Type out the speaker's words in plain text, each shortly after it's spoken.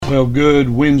Well, good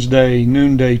Wednesday,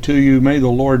 noonday to you. May the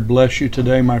Lord bless you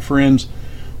today, my friends.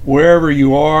 Wherever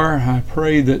you are, I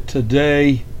pray that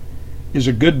today is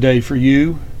a good day for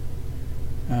you.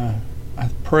 I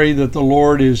pray that the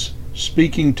Lord is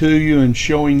speaking to you and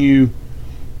showing you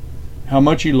how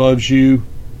much He loves you,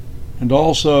 and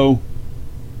also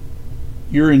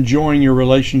you're enjoying your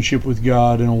relationship with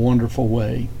God in a wonderful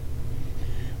way.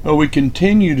 Well, we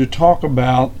continue to talk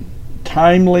about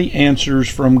timely answers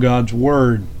from God's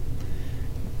Word.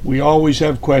 We always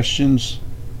have questions,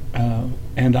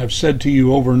 and I've said to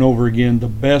you over and over again, the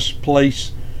best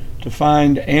place to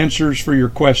find answers for your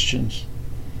questions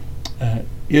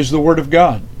is the Word of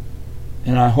God.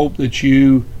 And I hope that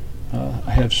you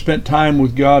have spent time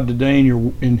with God today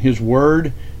in His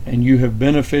Word, and you have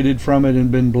benefited from it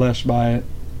and been blessed by it.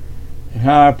 And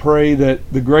how I pray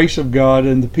that the grace of God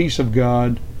and the peace of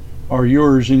God are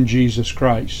yours in Jesus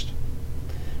Christ.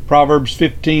 Proverbs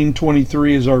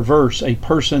 15:23 is our verse. A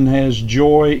person has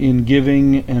joy in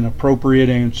giving an appropriate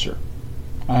answer.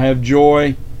 I have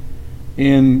joy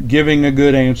in giving a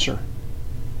good answer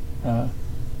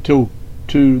to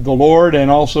the Lord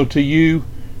and also to you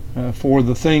for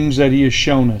the things that He has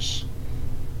shown us.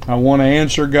 I want to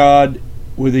answer God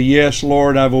with a yes,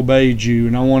 Lord, I've obeyed you.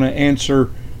 And I want to answer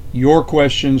your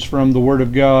questions from the Word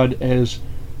of God as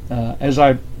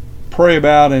I pray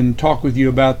about and talk with you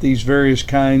about these various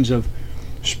kinds of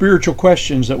spiritual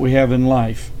questions that we have in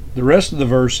life. The rest of the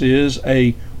verse is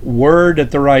a word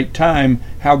at the right time,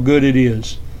 how good it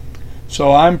is.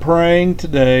 So I'm praying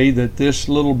today that this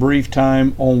little brief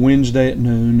time on Wednesday at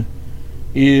noon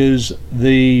is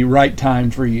the right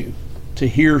time for you to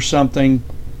hear something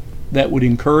that would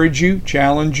encourage you,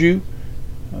 challenge you,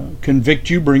 convict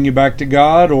you, bring you back to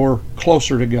God or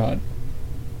closer to God.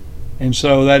 And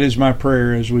so that is my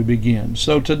prayer as we begin.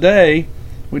 So today,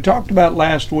 we talked about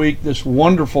last week this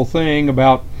wonderful thing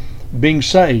about being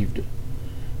saved.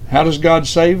 How does God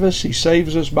save us? He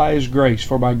saves us by His grace.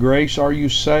 For by grace are you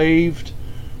saved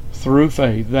through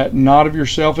faith. That not of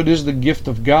yourself, it is the gift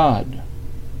of God,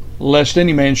 lest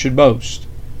any man should boast.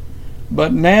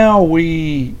 But now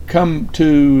we come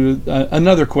to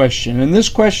another question. And this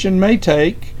question may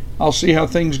take, I'll see how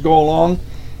things go along,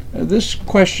 this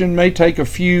question may take a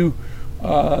few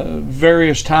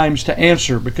various times to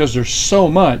answer, because there's so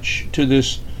much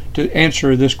to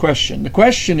answer this question. The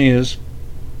question is,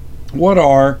 what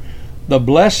are the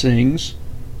blessings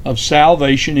of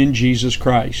salvation in Jesus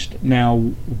Christ? Now,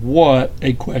 what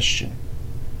a question.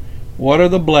 What are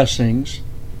the blessings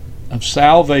of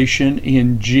salvation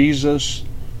in Jesus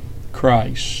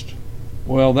Christ?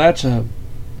 Well, that's a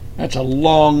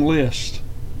long list.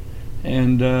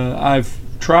 And I've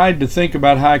tried to think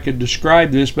about how I could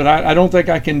describe this, but I don't think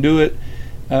I can do it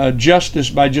justice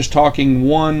by just talking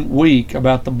 1 week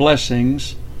about the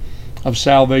blessings of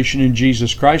salvation in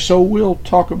Jesus Christ. So we'll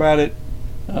talk about it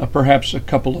perhaps a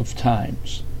couple of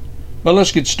times. But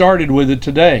let's get started with it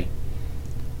today.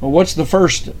 Well, what's the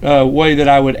first way that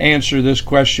I would answer this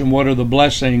question? What are the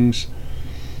blessings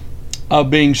of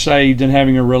being saved and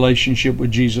having a relationship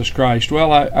with Jesus Christ?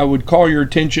 Well, I would call your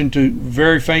attention to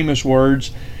very famous words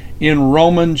in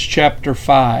Romans chapter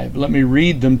 5. Let me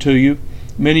read them to you.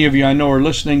 Many of you I know are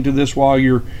listening to this while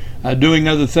you're doing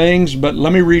other things, but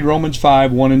let me read Romans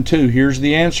 5, 1 and 2. Here's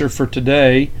the answer for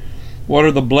today. What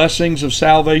are the blessings of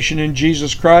salvation in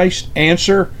Jesus Christ?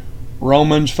 Answer,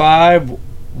 Romans 5,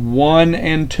 1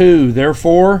 and 2.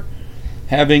 Therefore,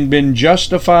 having been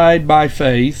justified by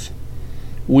faith,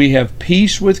 we have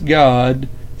peace with God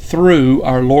through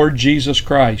our Lord Jesus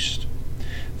Christ,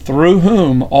 through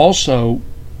whom also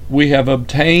we have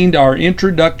obtained our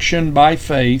introduction by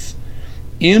faith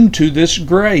into this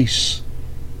grace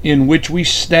in which we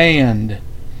stand,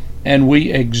 and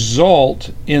we exult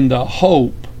in the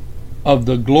hope of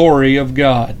the glory of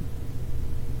God.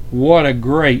 What a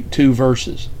great 2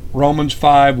 verses. Romans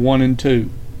 5, 1 and 2.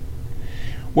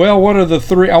 Well, what are the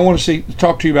 3? I want to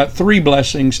talk to you about 3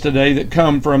 blessings today that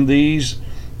come from these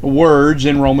words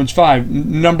in Romans 5.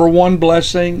 Number 1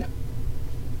 blessing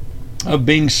of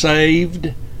being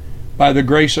saved by the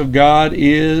grace of God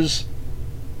is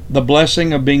the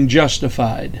blessing of being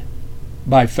justified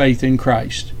by faith in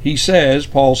Christ. He says,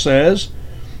 Paul says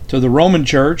to the Roman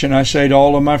church, and I say to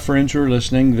all of my friends who are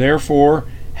listening, therefore,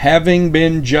 having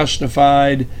been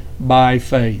justified by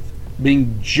faith.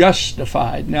 Being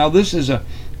justified. Now, this is a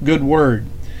good word.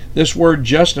 This word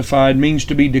justified means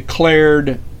to be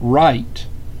declared right,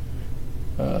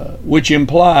 which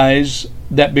implies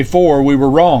that before we were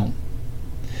wrong.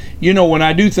 You know, when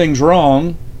I do things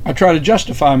wrong, I try to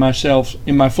justify myself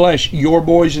in my flesh. Your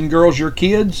boys and girls, your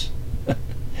kids,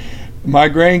 My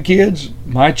grandkids,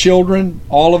 my children,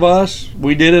 all of us,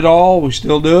 we did it all. We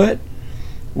still do it.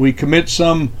 We commit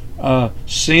some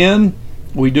sin.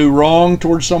 We do wrong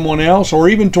towards someone else or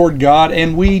even toward God,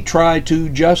 and we try to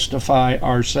justify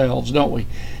ourselves, don't we?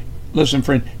 Listen,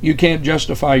 friend, you can't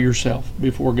justify yourself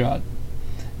before God.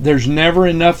 There's never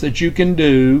enough that you can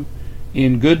do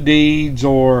in good deeds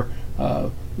or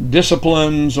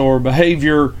disciplines or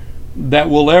behavior that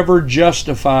will ever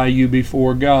justify you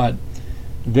before God.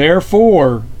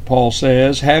 Therefore, Paul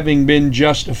says, having been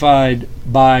justified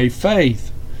by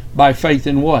faith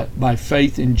in what? By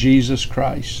faith in Jesus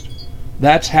Christ.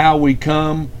 That's how we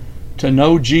come to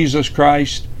know Jesus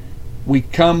Christ. We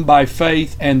come by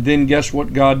faith, and then guess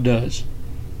what God does?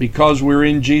 Because we're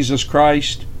in Jesus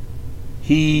Christ,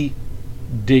 He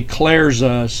declares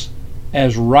us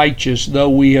as righteous, though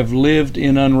we have lived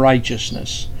in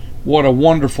unrighteousness. What a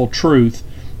wonderful truth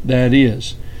that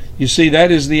is. You see, that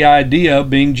is the idea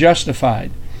of being justified.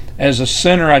 As a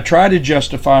sinner, I try to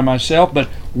justify myself, but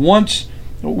once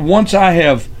I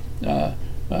have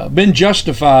been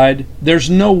justified, there's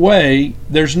no way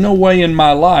in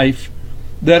my life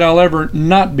that I'll ever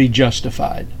not be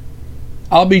justified.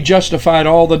 I'll be justified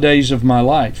all the days of my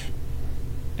life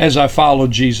as I follow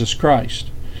Jesus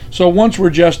Christ. So once we're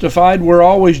justified, we're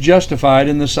always justified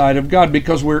in the sight of God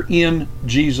because we're in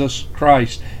Jesus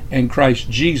Christ, and Christ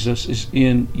Jesus is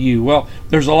in you. Well,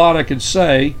 there's a lot I could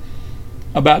say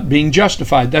about being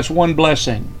justified. That's one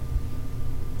blessing.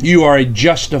 You are a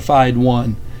justified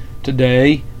one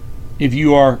today if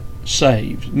you are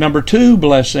saved. Number two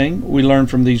blessing we learn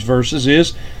from these verses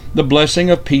is the blessing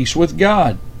of peace with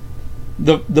God.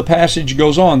 The passage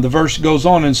goes on, the verse goes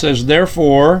on and says,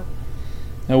 therefore,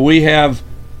 we have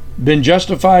been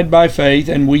justified by faith,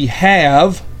 and we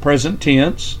have, present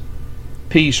tense,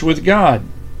 peace with God.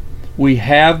 We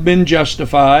have been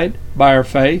justified by our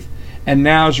faith, and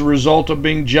now as a result of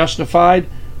being justified,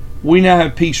 we now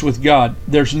have peace with God.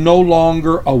 There's no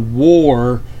longer a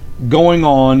war going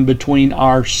on between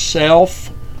our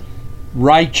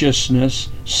self-righteousness,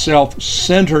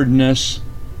 self-centeredness,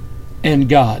 and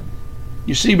God.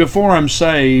 You see, before I'm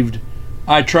saved,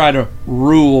 I try to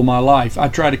rule my life. I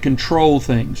try to control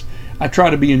things. I try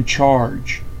to be in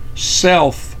charge.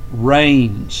 Self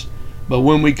reigns. But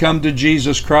when we come to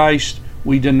Jesus Christ,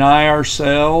 we deny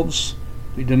ourselves.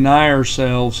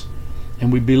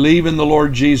 And we believe in the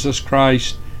Lord Jesus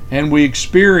Christ, and we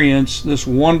experience this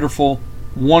wonderful,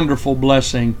 wonderful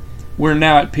blessing. We're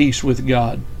now at peace with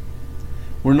God.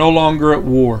 We're no longer at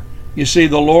war. You see,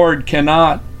 the Lord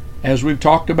cannot, as we've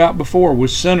talked about before,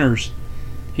 with sinners,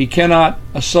 He cannot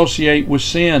associate with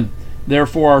sin.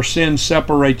 Therefore, our sin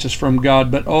separates us from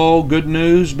God. But oh, good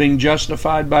news, being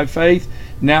justified by faith,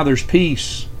 now there's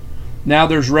peace. Now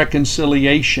there's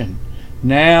reconciliation.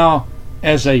 Now,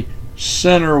 as a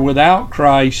sinner without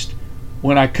Christ,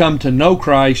 when I come to know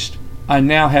Christ, I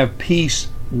now have peace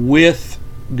with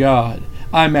God.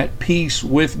 I'm at peace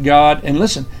with God. And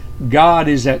listen, God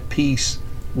is at peace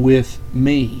with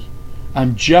me.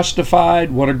 I'm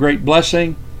justified. What a great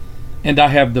blessing. And I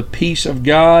have the peace of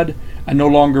God. I no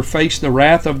longer face the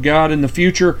wrath of God in the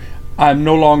future. I'm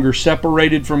no longer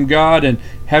separated from God and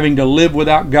having to live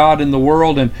without God in the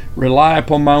world and rely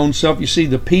upon my own self. You see,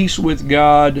 the peace with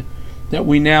God that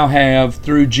we now have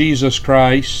through Jesus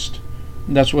Christ,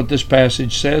 that's what this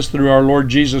passage says, through our Lord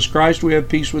Jesus Christ we have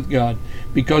peace with God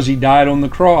because He died on the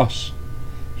cross.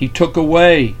 He took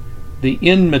away the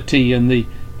enmity and the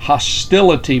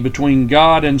hostility between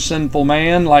God and sinful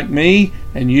man like me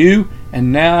and you,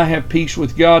 and now I have peace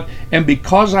with God. And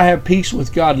because I have peace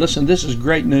with God, listen, this is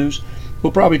great news.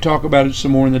 We'll probably talk about it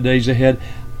some more in the days ahead.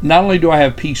 Not only do I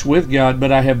have peace with God,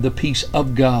 but I have the peace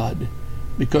of God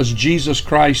because Jesus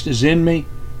Christ is in me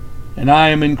and I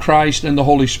am in Christ and the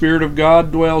Holy Spirit of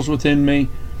God dwells within me.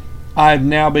 I have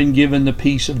now been given the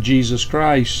peace of Jesus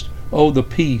Christ. Oh, the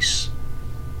peace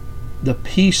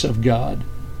of God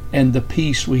and the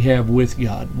peace we have with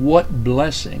God. What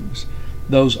blessings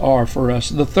those are for us.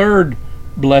 The third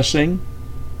blessing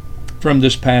from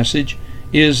this passage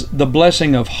is the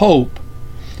blessing of hope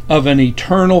of an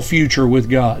eternal future with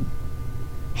God.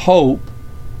 Hope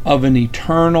of an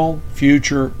eternal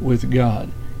future with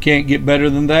God. Can't get better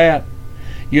than that.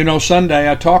 You know, Sunday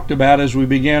I talked about, as we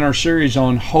began our series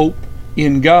on hope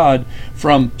in God,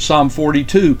 from Psalm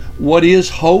 42. What is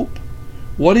hope?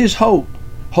 What is hope?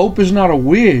 Hope is not a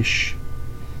wish.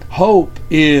 Hope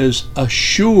is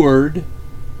assured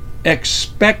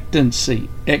expectancy.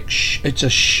 It's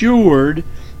assured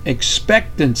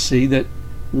expectancy that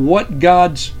what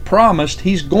God's promised,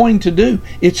 He's going to do.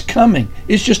 It's coming.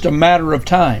 It's just a matter of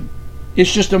time.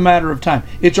 It's just a matter of time.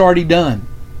 It's already done.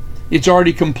 It's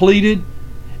already completed.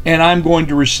 and I'm going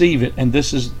to receive it. And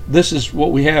this is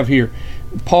what we have here.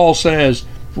 Paul says,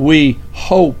 we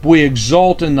hope, we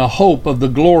exult in the hope of the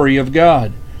glory of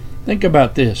God. Think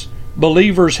about this.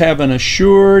 Believers have an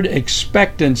assured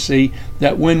expectancy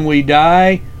that when we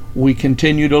die, we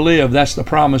continue to live. That's the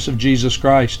promise of Jesus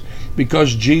Christ.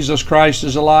 Because Jesus Christ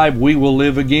is alive, we will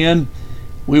live again.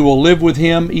 We will live with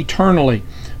Him eternally.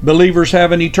 Believers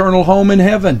have an eternal home in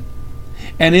heaven.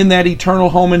 And in that eternal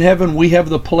home in heaven, we have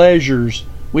the pleasures.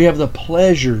 We have the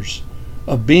pleasures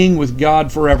of being with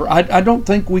God forever. I don't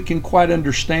think we can quite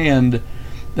understand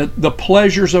that the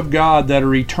pleasures of God that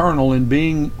are eternal in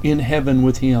being in heaven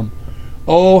with Him.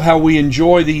 Oh, how we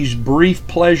enjoy these brief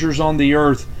pleasures on the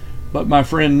earth. But my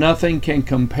friend, nothing can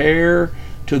compare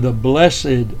to the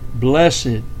blessed,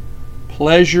 blessed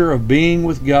pleasure of being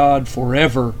with God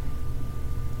forever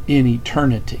in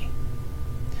eternity.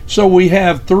 So we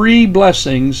have three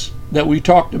blessings that we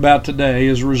talked about today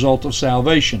as a result of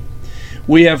salvation.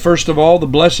 We have, first of all, the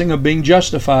blessing of being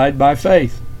justified by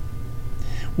faith.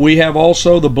 We have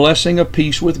also the blessing of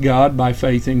peace with God by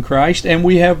faith in Christ. And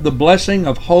we have the blessing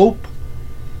of hope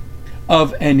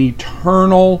of an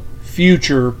eternal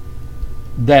future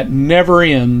that never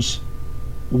ends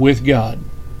with God.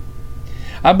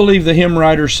 I believe the hymn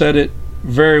writer said it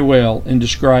very well in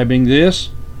describing this.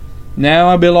 Now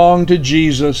I belong to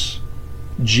Jesus,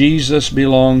 Jesus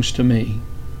belongs to me.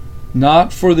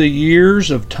 Not for the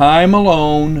years of time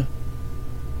alone,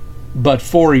 but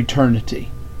for eternity.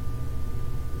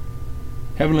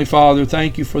 Heavenly Father,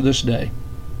 thank you for this day.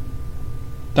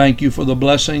 Thank you for the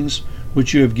blessings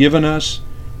which you have given us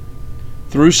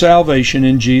through salvation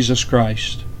in Jesus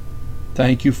Christ.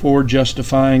 Thank you for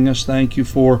justifying us. Thank you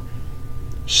for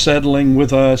settling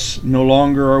with us. No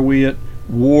longer are we at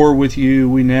war with you.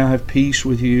 We now have peace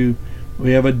with you.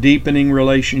 We have a deepening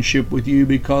relationship with you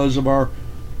because of our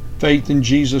faith in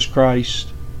Jesus Christ.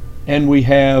 And we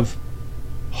have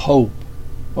hope.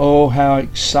 Oh, how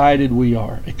excited we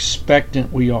are,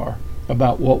 expectant we are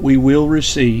about what we will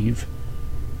receive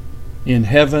in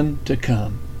heaven to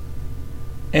come.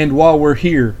 And while we're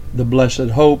here, the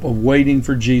blessed hope of waiting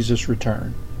for Jesus'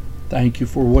 return. Thank you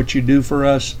for what you do for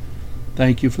us.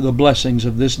 Thank you for the blessings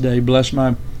of this day. Bless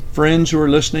my friends who are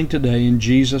listening today in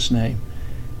Jesus' name.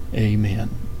 Amen.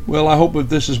 Well, I hope if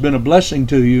this has been a blessing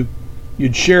to you,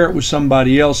 you'd share it with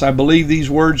somebody else. I believe these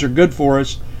words are good for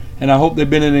us, and I hope they've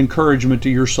been an encouragement to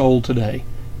your soul today.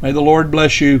 May the Lord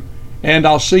bless you, and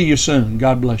I'll see you soon.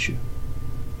 God bless you.